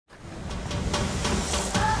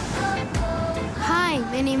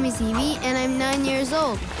name is Evie and I'm 9 years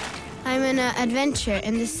old. I'm on an adventure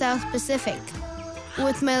in the South Pacific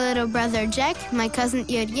with my little brother Jack, my cousin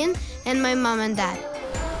Jørgen, and my mom and dad.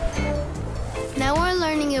 Now we're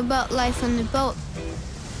learning about life on the boat,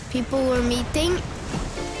 people we're meeting,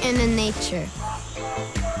 and in nature.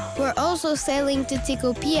 We're also sailing to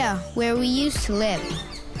Tikopia, where we used to live.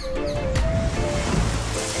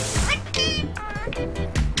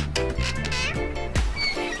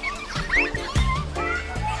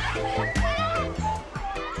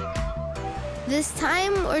 This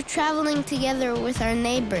time, we're traveling together with our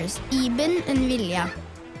neighbors, Iben and Vilja.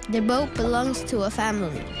 The boat belongs to a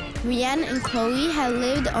family. Rianne and Chloe have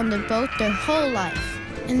lived on the boat their whole life.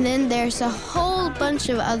 And then there's a whole bunch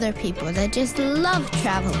of other people that just love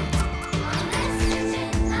traveling.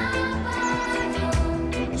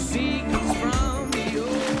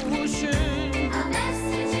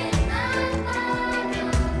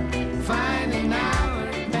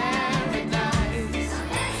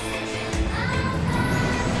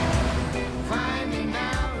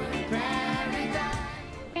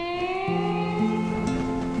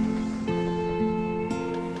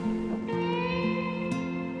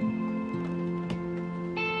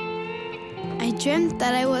 I dreamt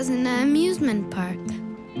that I was in an amusement park.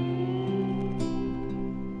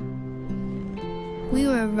 We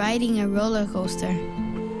were riding a roller coaster.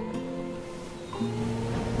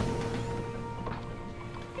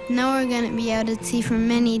 Now we're gonna be out at sea for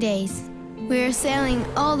many days. We are sailing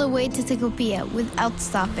all the way to Tikopia without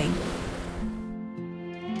stopping.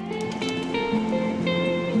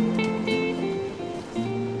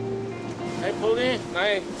 Hey Polly,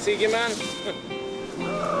 nei, Siggemann.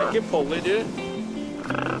 Ikke Polly, du.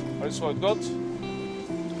 Har du sovet godt?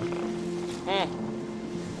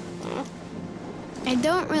 I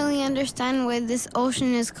don't really understand why this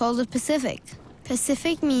ocean is called the Pacific.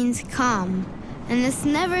 Pacific means calm, and it's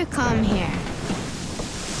never calm here.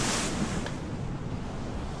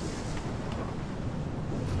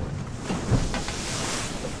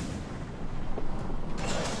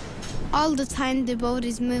 All the time the boat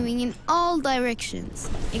is moving in all directions.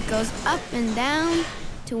 It goes up and down,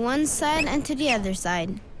 to one side and to the other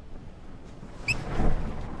side.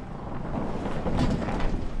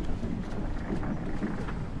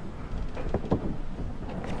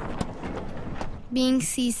 Being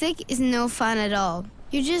seasick is no fun at all.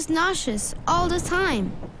 You're just nauseous all the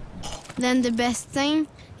time. Then the best thing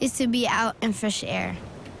is to be out in fresh air.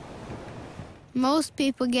 Most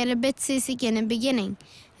people get a bit seasick in the beginning,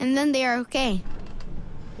 and then they are okay.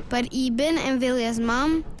 But Iben and Vilja's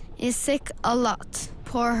mom is sick a lot.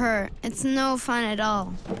 Poor her, it's no fun at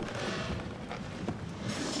all.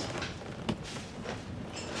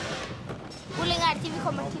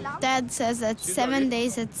 Dad says that 7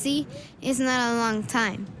 days at sea is not a long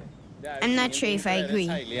time. I'm not sure if I agree.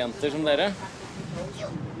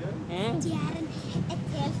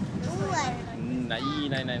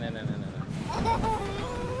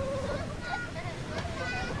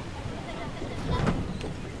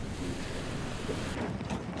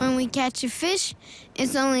 When we catch a fish,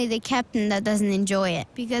 it's only the captain that doesn't enjoy it,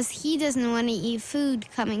 because he doesn't want to eat food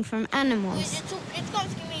coming from animals.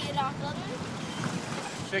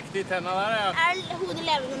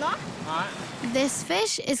 This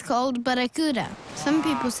fish is called barracuda. Some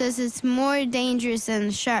people says it's more dangerous than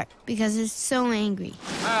a shark because it's so angry.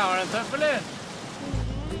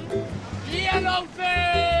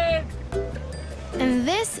 And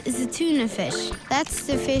this is a tuna fish. That's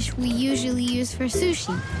the fish we usually use for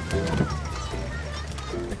sushi.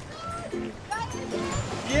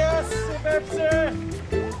 Yes, Pepsi!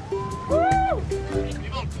 Woo!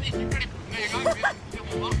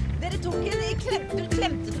 Dere tok du klemte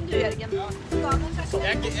den du, Jørgen.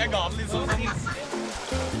 Jeg ga den litt sånn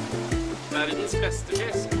verdens beste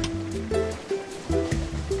fisk.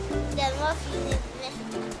 Den var fin.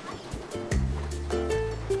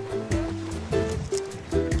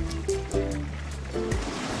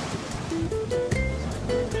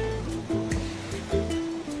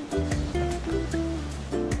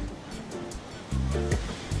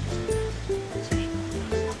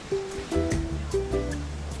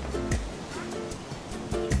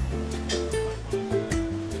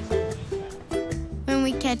 When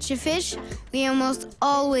we catch a fish, we almost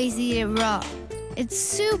always eat it raw. It's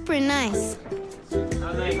super nice.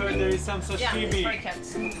 And I heard there is some sashimi.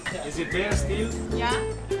 Is it there still? Yeah.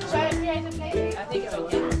 Shall I create a plate? I think so.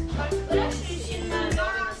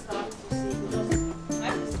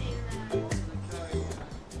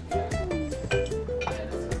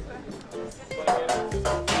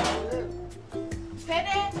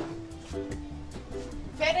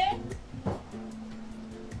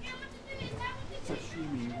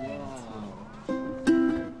 Sashimi.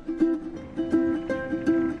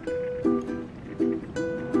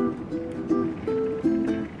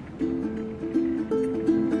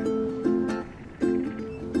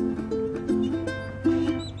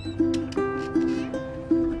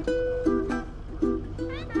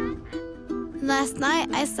 last night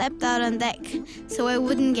I slept out on deck so I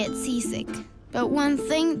wouldn't get seasick. But one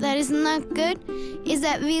thing that is not good is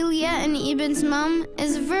that Vilja and Iben's mom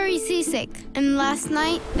is very seasick. And last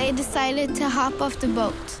night they decided to hop off the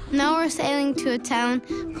boat. Now we're sailing to a town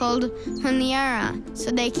called Honiara so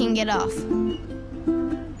they can get off.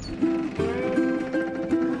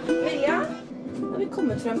 Vilja, nå har vi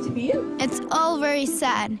kommet frem til byen. It's all very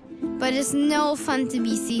sad, but it's no fun to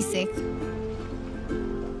be seasick.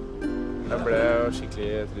 Jeg ble jo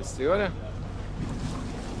skikkelig trist I går, jeg.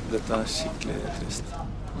 Dette skikkelig trist.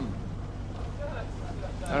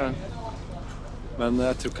 Det. Men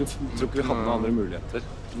jeg tror ikke vi hadde noen andre muligheter.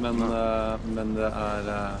 Men det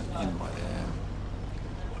innmari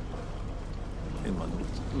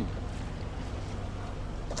vondt.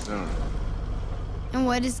 And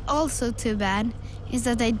what is also too bad is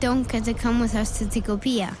that I don't get to come with us to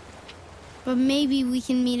Tikopia. But maybe we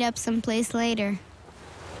can meet up someplace later.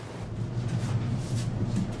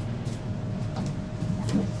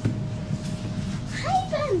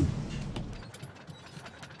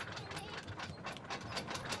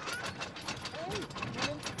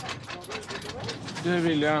 Du,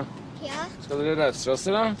 Vilja, Ja, skal dere reise fra oss,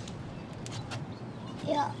 da?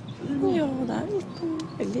 ja. Ja, det litt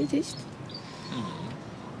veldig trist.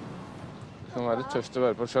 Det kan være tøft å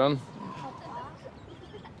være på sjøen.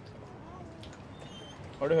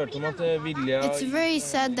 Har du hørt om at Vilja... It's very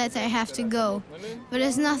sad that I have to go, but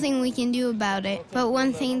there's nothing we can do about it. But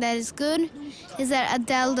one thing that is good is that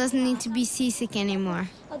Adele doesn't need to be seasick anymore.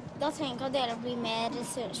 Og da trenger ikke dere bli mer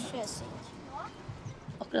sjøsyk.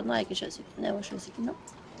 Akkurat nå er jeg ikke sjøsyk, men jeg var sjøsyk nå.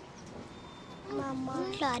 Mamma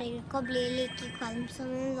klarer ikke å bli like kvalm som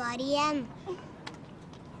hun var igjen.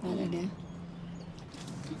 Ja, det det.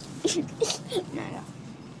 Nei da.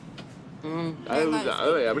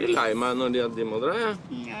 Jeg blir lei meg når de må dra, jeg.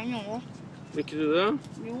 Ja, nå. Vil ikke du det?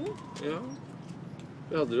 Jo. Ja.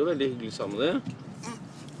 Vi hadde det jo veldig hyggelig sammen med det.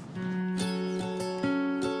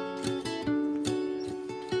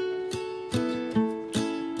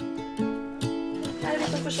 Det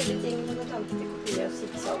litt av forskjellige ting. Man kan ta til kopier og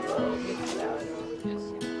siksag og lykke.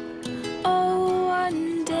 Oh,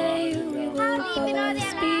 one day we will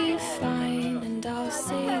both be fine, and I'll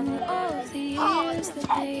sing all the years that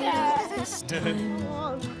made up this time.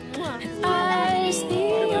 And as the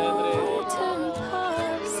autumn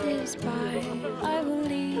passes by, I will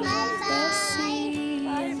leave the sea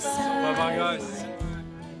inside. Bye-bye, guys.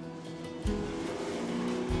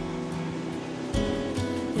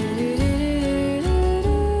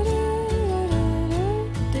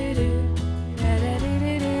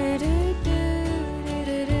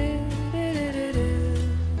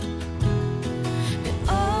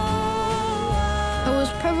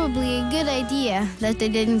 Probably a good idea that they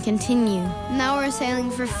didn't continue. Now we're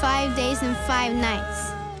sailing for 5 days and 5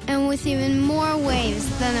 nights, and with even more waves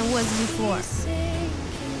than it was before.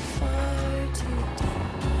 Sinking far too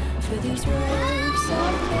deep for these ropes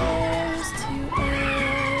of theirs to ever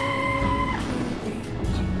reach.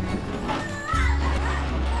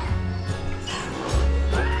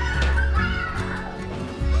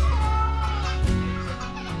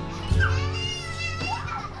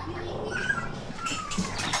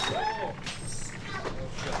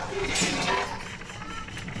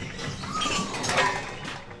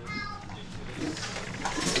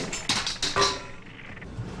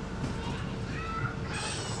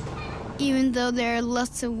 Even though there are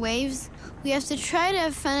lots of waves, we have to try to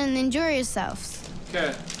have fun and enjoy ourselves.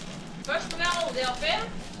 Ok. Først må vi ha olje oppi.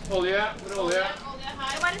 Olje, hvor er olje? Olje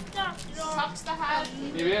her. Saks det her.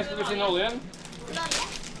 Ivi, skal du finne oljen?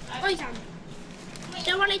 Oi, sann.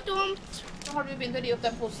 Det var litt dumt. Så har du begynt å ri opp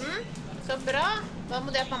den posen. Så bra. Da må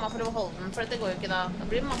det mamma få lov å holde den, for dette går jo ikke da. Det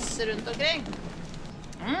blir masse rundt omkring.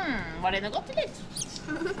 Var det noe godt, eller?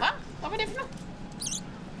 Hva? Hva var det for noe?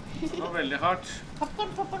 Det var veldig hardt.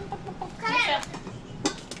 Popcorn. Skal vi se.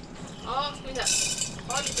 Skal vi se.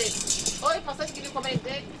 Litt til. Oi, pass deg, ikke du kommer inn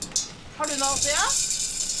til. Har du noe også, ja?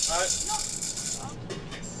 Nei.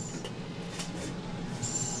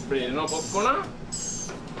 Blir det noe popcorn, da?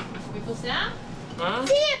 Vi får se.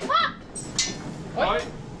 Se på! Oi.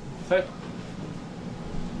 Se.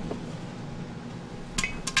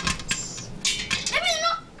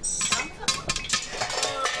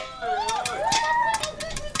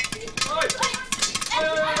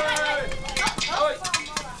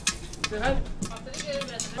 Se her.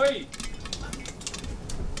 Oi!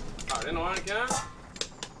 Ferdig nå, er det ikke?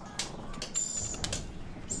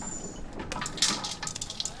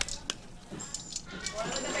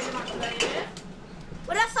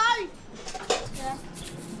 Hvor er salt?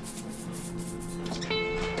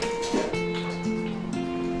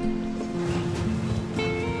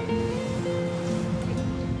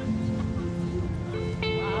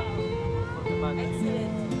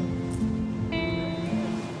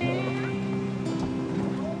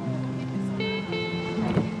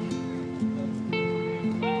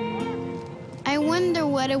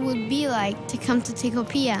 what it would be like to come to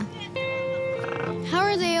Tikopia. How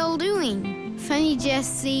are they all doing? Funny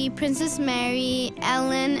Jessie, Princess Mary,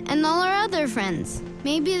 Ellen, and all our other friends.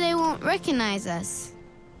 Maybe they won't recognize us.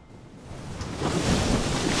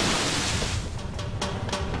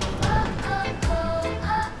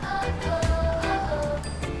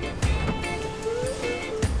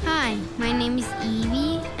 Hi, my name is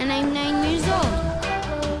Evie, and I'm 9 years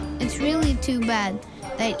old. It's really too bad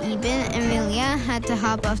that Eben and Vilja had to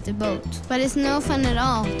hop off the boat. But it's no fun at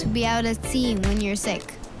all to be out at sea when you're sick.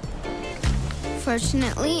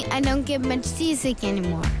 Fortunately, I don't get much seasick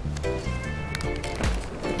anymore.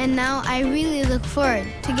 And now I really look forward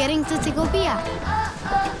to getting to Tikopia.